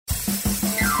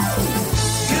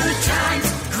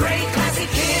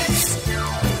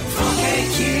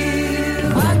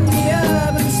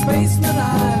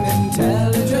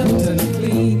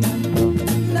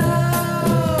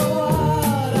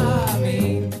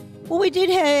did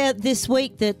hear this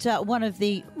week that one of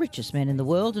the richest men in the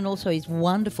world, and also he's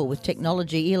wonderful with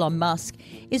technology, Elon Musk,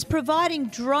 is providing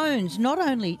drones not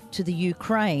only to the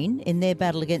Ukraine in their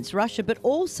battle against Russia, but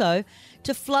also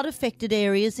to flood-affected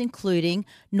areas, including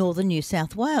northern New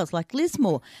South Wales, like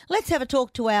Lismore. Let's have a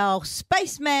talk to our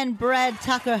spaceman, Brad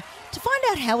Tucker, to find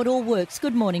out how it all works.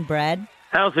 Good morning, Brad.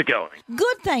 How's it going?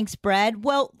 Good, thanks, Brad.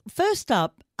 Well, first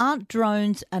up, aren't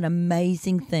drones an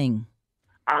amazing thing?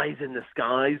 Eyes in the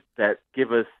skies that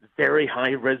give us very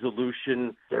high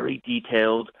resolution, very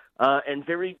detailed, and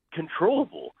very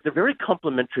controllable. They're very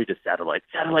complementary to satellites.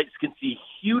 Satellites can see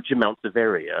huge amounts of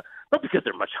area, not because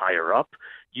they're much higher up.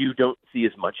 You don't see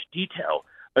as much detail.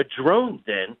 A drone,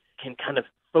 then, can kind of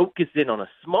focus in on a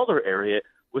smaller area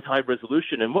with high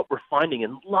resolution. And what we're finding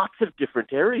in lots of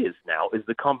different areas now is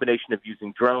the combination of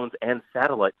using drones and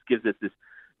satellites gives us this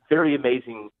very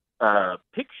amazing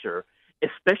picture,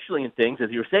 especially in things,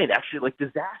 as you were saying, actually like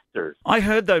disasters. I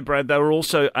heard, though, Brad, they were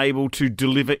also able to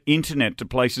deliver internet to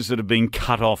places that have been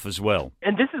cut off as well.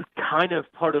 And this is kind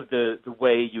of part of the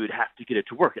way you would have to get it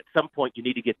to work. At some point, you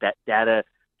need to get that data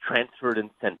transferred and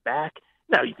sent back.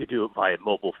 Now, you could do it via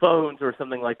mobile phones or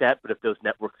something like that, but if those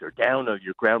networks are down or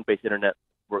your ground-based internet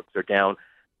networks are down,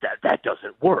 that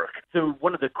doesn't work. So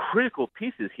one of the critical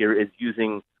pieces here is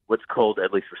using what's called,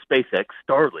 at least for SpaceX,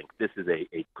 Starlink. This is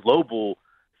a global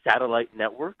satellite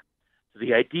network. So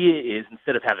the idea is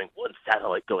instead of having one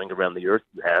satellite going around the Earth,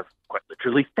 you have quite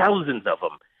literally thousands of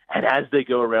them. And as they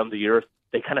go around the Earth,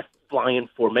 they kind of fly in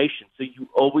formation. So you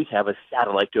always have a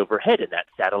satellite overhead, and that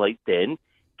satellite then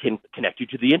can connect you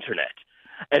to the internet.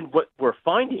 And what we're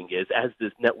finding is as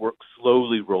this network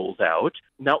slowly rolls out,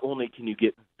 not only can you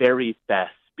get very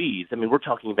fast speeds, I mean, we're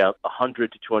talking about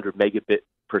 100 to 200 megabit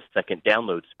per second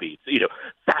download speed, so,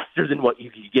 faster than what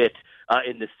you can get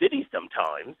in the city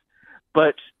sometimes,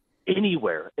 but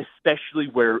anywhere, especially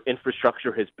where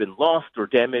infrastructure has been lost or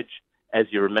damaged, as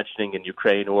you were mentioning in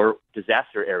Ukraine or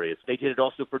disaster areas. They did it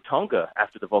also for Tonga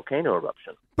after the volcano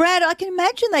eruption. Brad, I can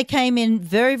imagine they came in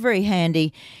very, very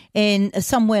handy in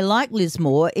somewhere like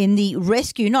Lismore in the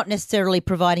rescue, not necessarily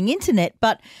providing internet,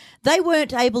 but they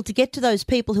weren't able to get to those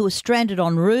people who were stranded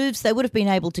on roofs. They would have been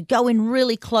able to go in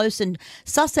really close and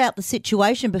suss out the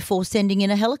situation before sending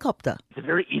in a helicopter. It's a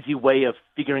very easy way of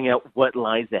figuring out what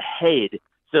lies ahead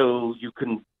so you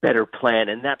can better plan.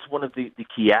 And that's one of the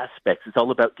key aspects. It's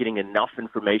all about getting enough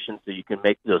information so you can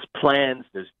make those plans,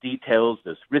 those details,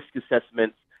 those risk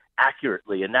assessments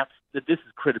accurately. And this is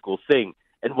a critical thing.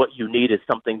 And what you need is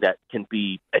something that can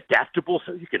be adaptable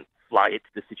so you can fly it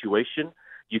to the situation.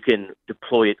 You can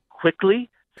deploy it quickly.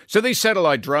 So these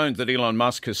satellite drones that Elon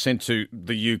Musk has sent to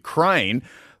the Ukraine,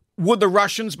 would the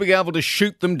Russians be able to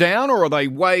shoot them down, or are they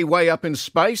way, way up in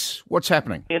space? What's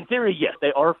happening? In theory, yes,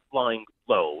 they are flying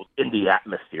low in the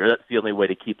atmosphere. That's the only way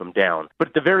to keep them down. But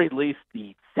at the very least,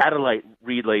 the satellite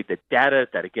relayed the data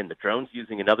that, again, the drone's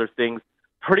using and other things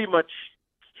pretty much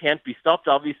can't be stopped.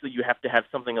 Obviously, you have to have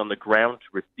something on the ground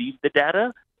to receive the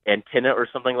data, antenna or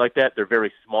something like that. They're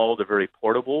very small. They're very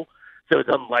portable. So it's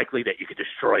unlikely that you could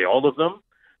destroy all of them.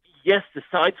 Yes,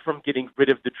 aside from getting rid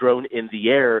of the drone in the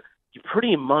air, you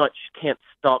pretty much can't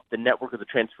stop the network of the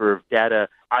transfer of data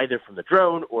either from the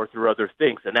drone or through other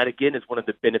things. And that, again, is one of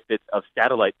the benefits of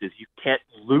satellites is you can't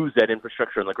lose that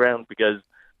infrastructure on the ground because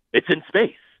it's in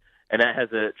space. And that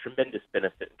has a tremendous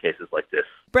benefit in cases like this.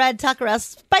 Brad Tucker, our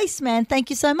spaceman, thank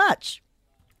you so much.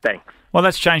 Thanks. Well,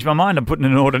 that's changed my mind. I'm putting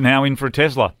an order now in for a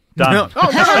Tesla. Done.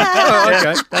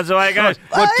 Okay. That's the way it goes.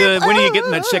 When are you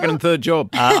getting that second and third job?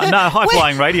 No,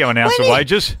 high-flying radio announcer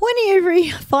wages. When are you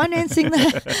refinancing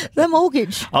the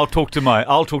mortgage? I'll talk to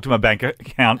my bank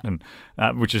accountant,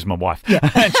 which is my wife,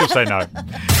 and she'll say no.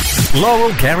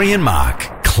 Laurel, Gary and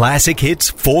Mark, Classic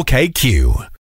Hits 4KQ.